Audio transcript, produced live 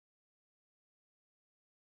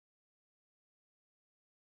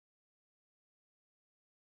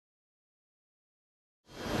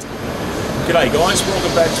G'day guys,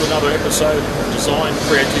 welcome back to another episode of Design,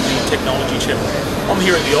 Creativity and Technology Channel. I'm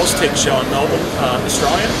here at the AusTech show in Melbourne,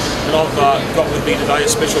 Australia, and I've got with me today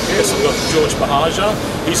a special guest. I've got George Buhagiar.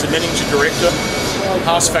 He's the Managing Director of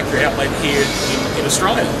HAAS Factory Outlet here in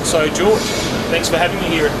Australia. So George, thanks for having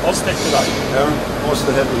me here at AusTech today. Aaron, nice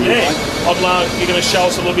to have you here, mate. You're going to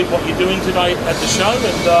show us a little bit what you're doing today at the show,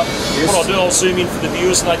 and yes. What I'll do, I'll zoom in for the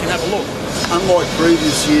viewers so they can have a look. Unlike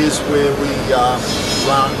previous years where we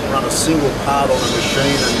run a single part on a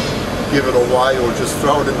machine and give it away or just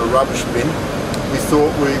throw it in the rubbish bin, we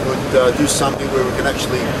thought we would do something where we can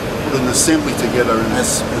actually put an assembly together and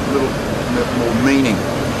has a little bit more meaning.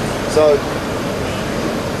 So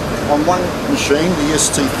on one machine, the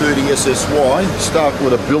ST30 SSY, start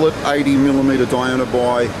with a billet 80mm diameter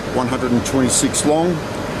by 126 long.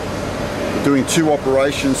 We're doing two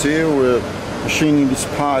operations here. We're machining this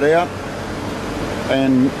part out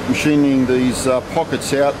and machining these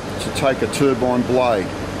pockets out to take a turbine blade.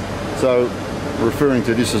 So referring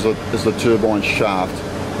to this as the turbine shaft,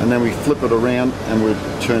 and then we flip it around and we're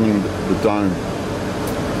turning the dome.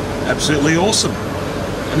 Absolutely awesome.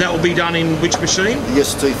 And that will be done in which machine? The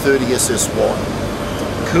ST30 SSY.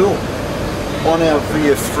 Cool. On our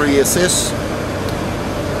VF3SS,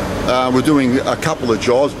 we're doing a couple of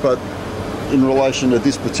jobs, but in relation to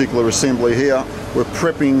this particular assembly here, we're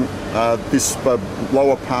prepping this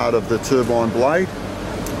lower part of the turbine blade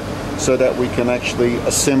so that we can actually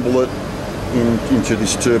assemble it into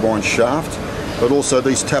this turbine shaft. But also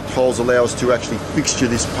these tapped holes allow us to actually fixture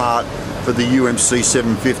this part for the UMC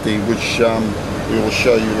 750, which we will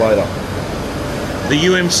show you later. The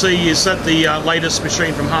UMC, is that the latest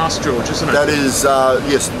machine from HAAS, George, isn't it? That is,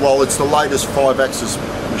 yes, well, it's the latest 5-axis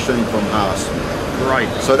machine from HAAS. Great.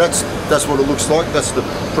 So that's what it looks like. That's the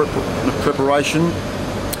preparation,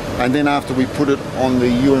 and then after we put it on the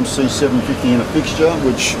UMC 750 in a fixture,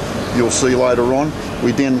 which you'll see later on,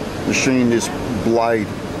 we then machine this blade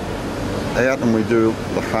out and we do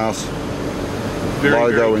the HAAS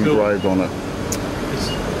logo engraved on it.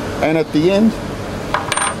 And at the end,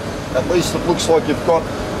 at least it looks like you've got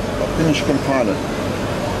a finished component.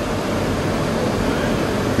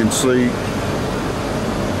 You can see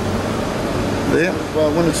there.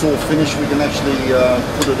 Well, when it's all finished, we can actually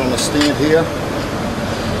put it on a stand here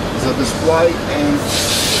as a display, and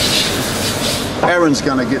Aaron's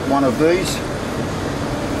going to get one of these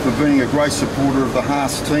for being a great supporter of the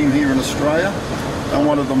HAAS team here in Australia and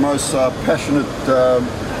one of the most passionate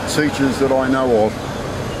teachers that I know of.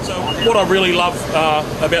 So what I really love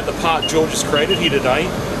about the part George has created here today,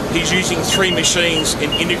 he's using 3 machines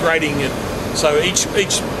and integrating it, so each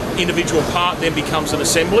individual part then becomes an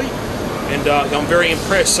assembly. And I'm very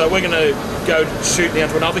impressed. So we're going to go shoot now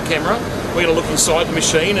to another camera. We're going to look inside the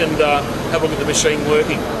machine and have a look at the machine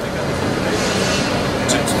working.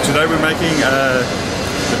 Today we're making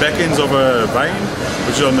the back ends of a vane,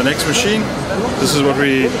 which is on the next machine. This is what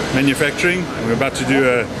we're manufacturing. We're about to do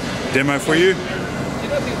a demo for you.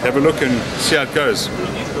 Have a look and see how it goes.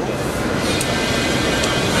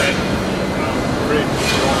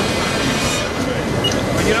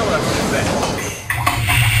 You know what I'm saying?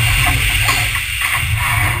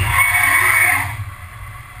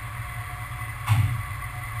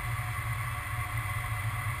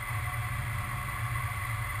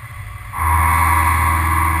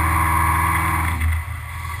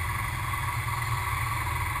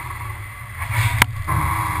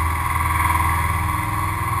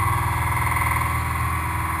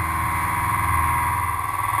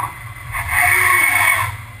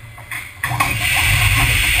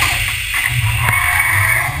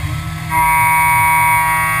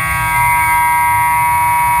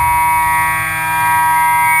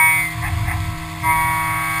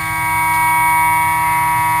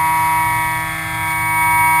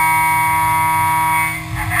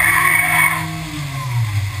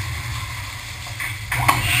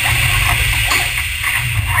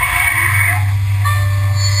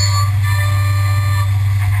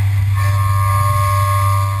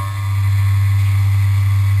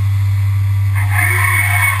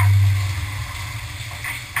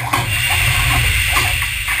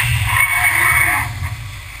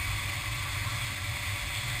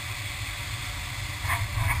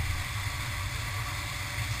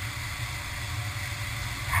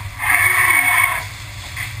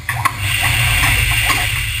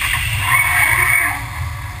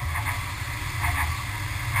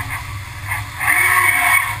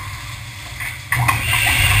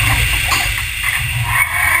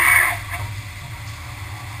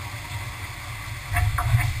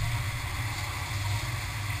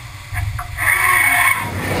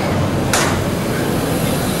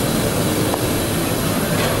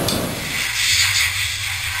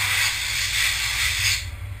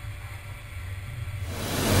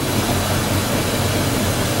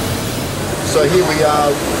 So here we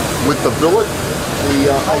are with the billet,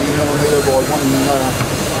 the 80mm by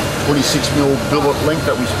 126mm billet length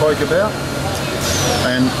that we spoke about.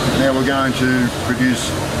 And now we're going to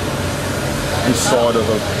produce this side of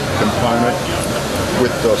the component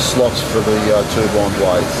with the slots for the turbine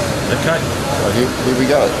blades. Okay. So here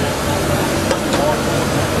we go.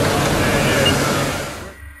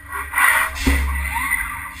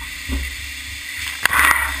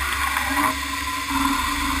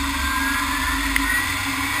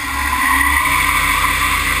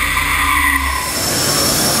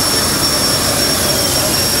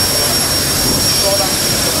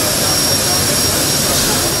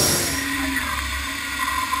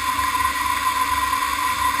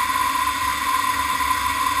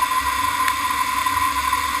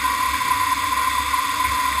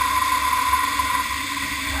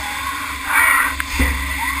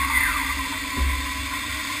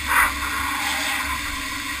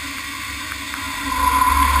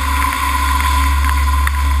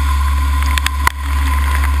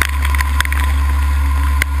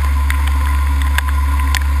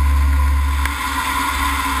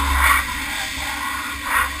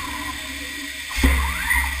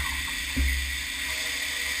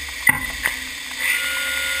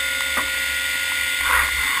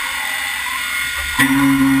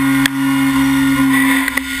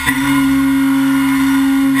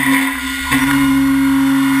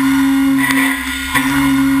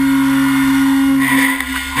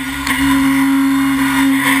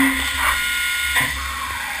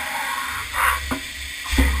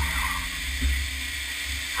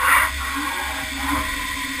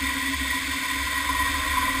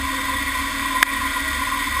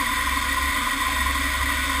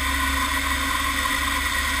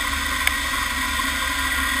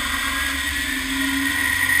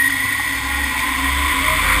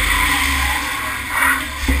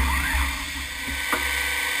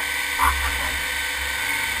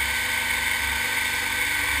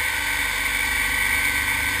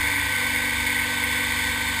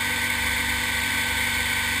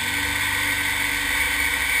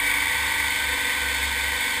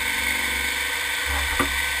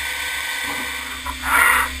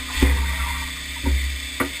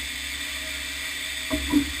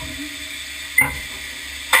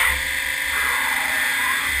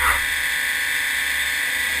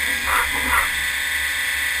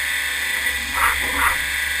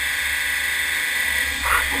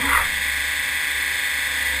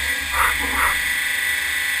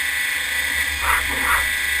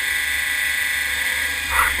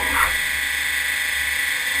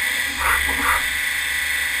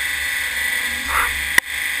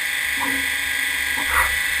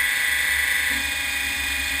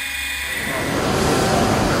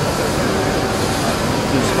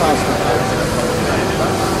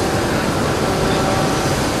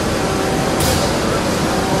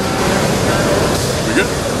 We good?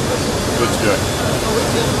 Let's go.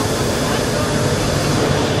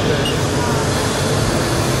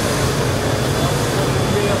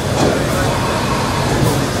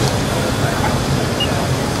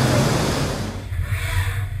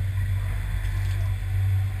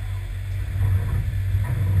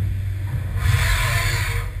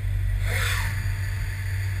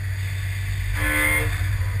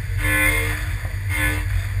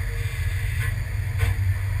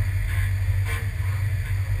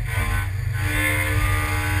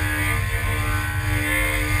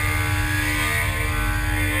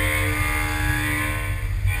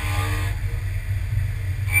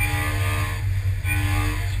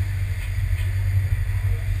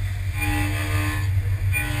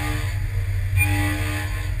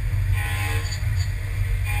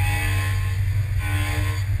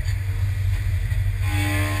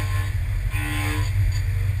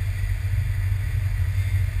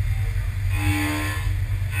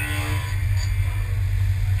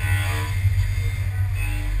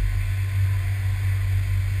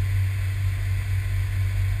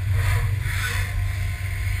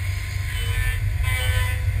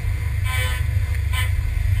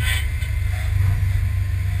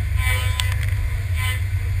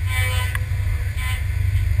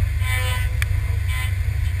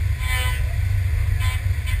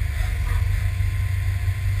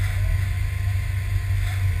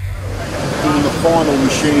 Final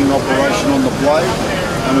machining operation on the blade,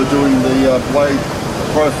 and we're doing the blade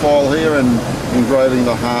profile here and engraving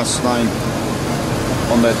the HAAS name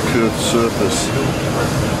on that curved surface.